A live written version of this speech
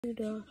To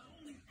the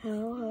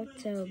Hell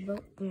Hotel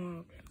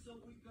bookmark.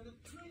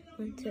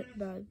 Hunted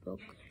by book.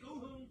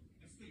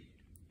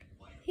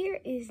 Here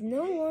is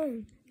no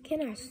one.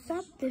 Can I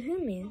stop the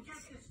humans?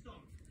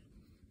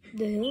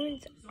 The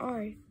humans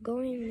are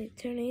going to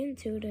turn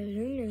into the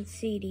human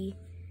city.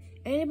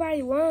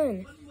 Anybody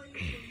run?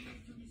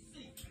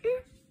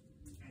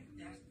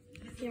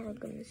 Y'all are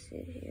gonna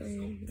sit here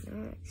and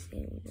not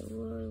save the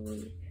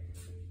world.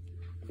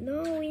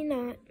 No, we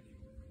not.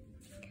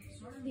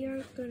 We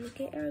are gonna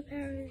get our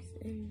powers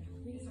and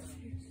we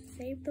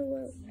save the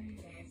world.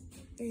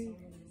 And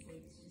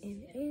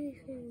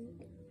anything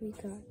we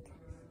got.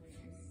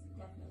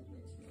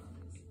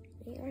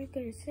 We are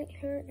gonna sit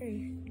here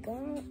and we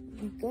got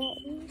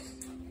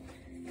this.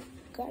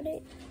 Got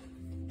it?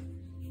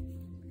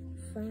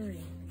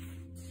 Fine.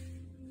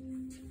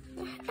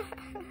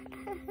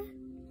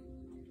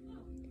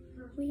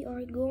 We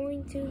are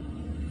going to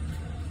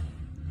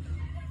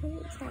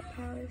top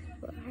powers,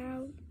 but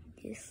how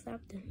to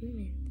stop the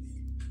humans?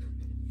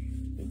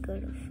 We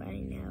gotta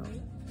find out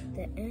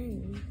the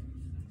end.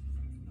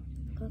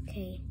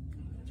 Okay.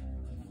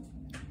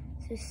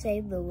 So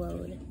save the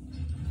world.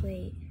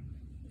 Wait.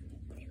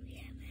 Do we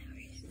have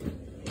powers?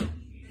 No.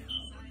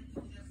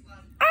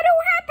 I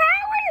don't have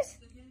powers!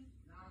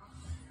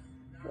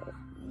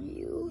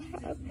 You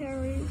have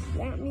powers,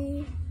 not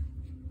me.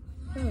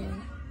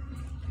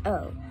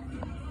 Oh.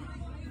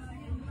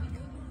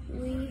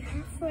 We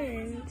have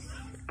friends.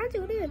 I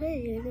do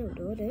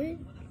that.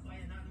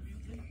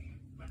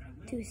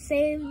 To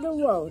save the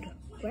world,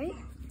 right?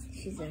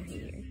 She's not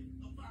here.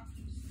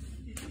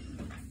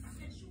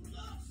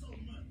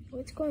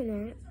 What's going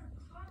on?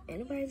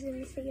 Anybody's in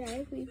the city? I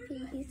repeat,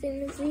 he's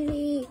in the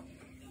city.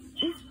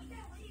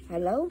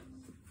 Hello?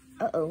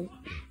 Uh-oh.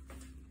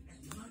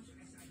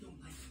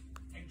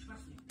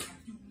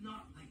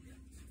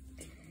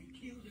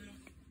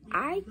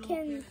 I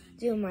can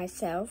do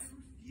myself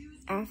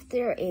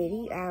after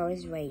 80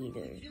 hours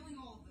later.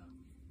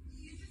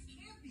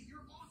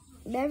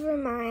 Never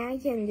mind, I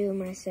can do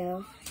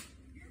myself.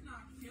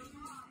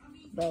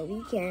 But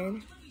we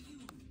can.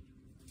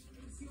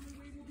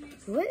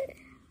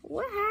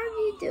 What are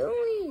you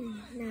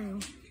doing now?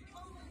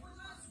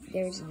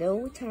 There's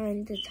no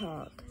time to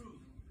talk.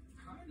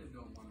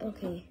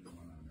 Okay.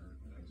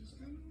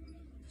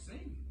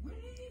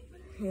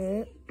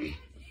 Never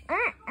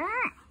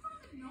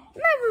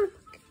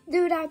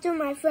do that to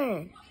my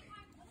friend.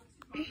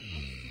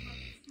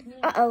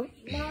 Uh-oh.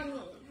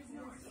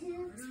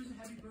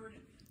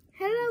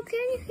 Hello,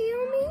 can you hear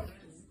me?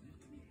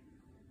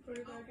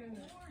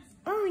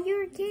 Oh,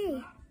 you're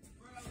okay.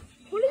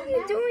 What are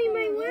you doing in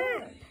my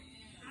lap?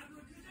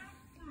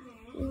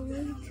 We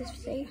need to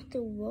save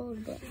the world,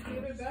 but I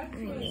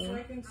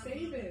know.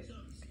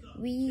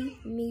 We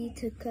need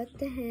to cut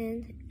the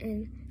hand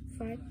and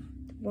fight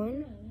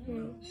one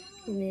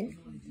human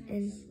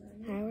and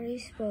power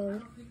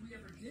explode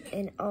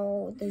and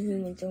all the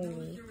humans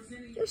only.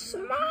 You're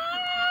smart!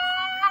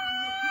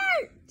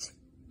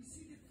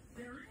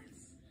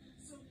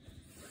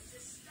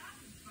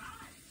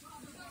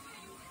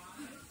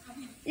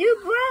 You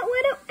brought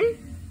little...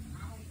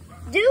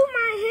 Do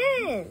my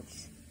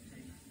hands!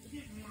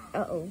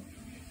 Uh-oh.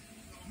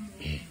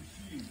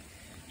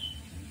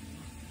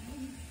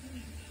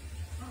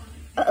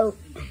 Uh-oh.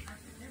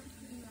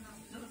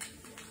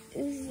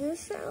 Is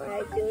this how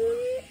I do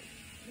it?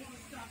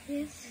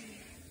 Yes.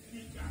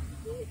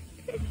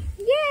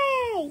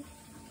 Yay!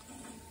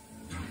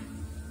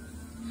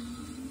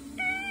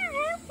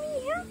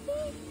 Help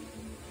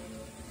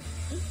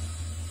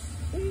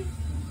me.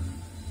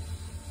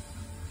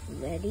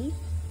 Ready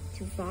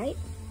to fight?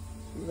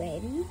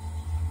 Ready,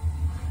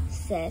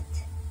 set,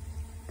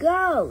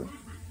 go!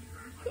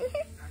 We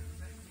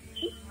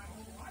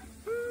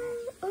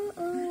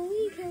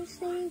can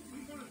save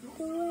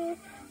the world.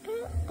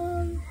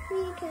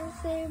 We can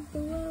save the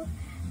world.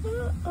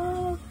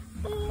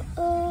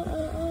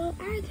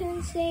 I can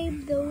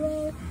save the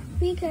world.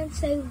 We can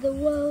save the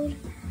world.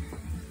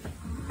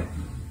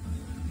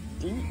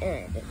 The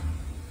end.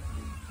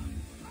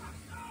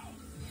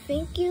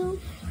 Thank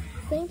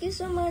you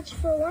so much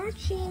for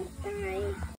watching. Bye.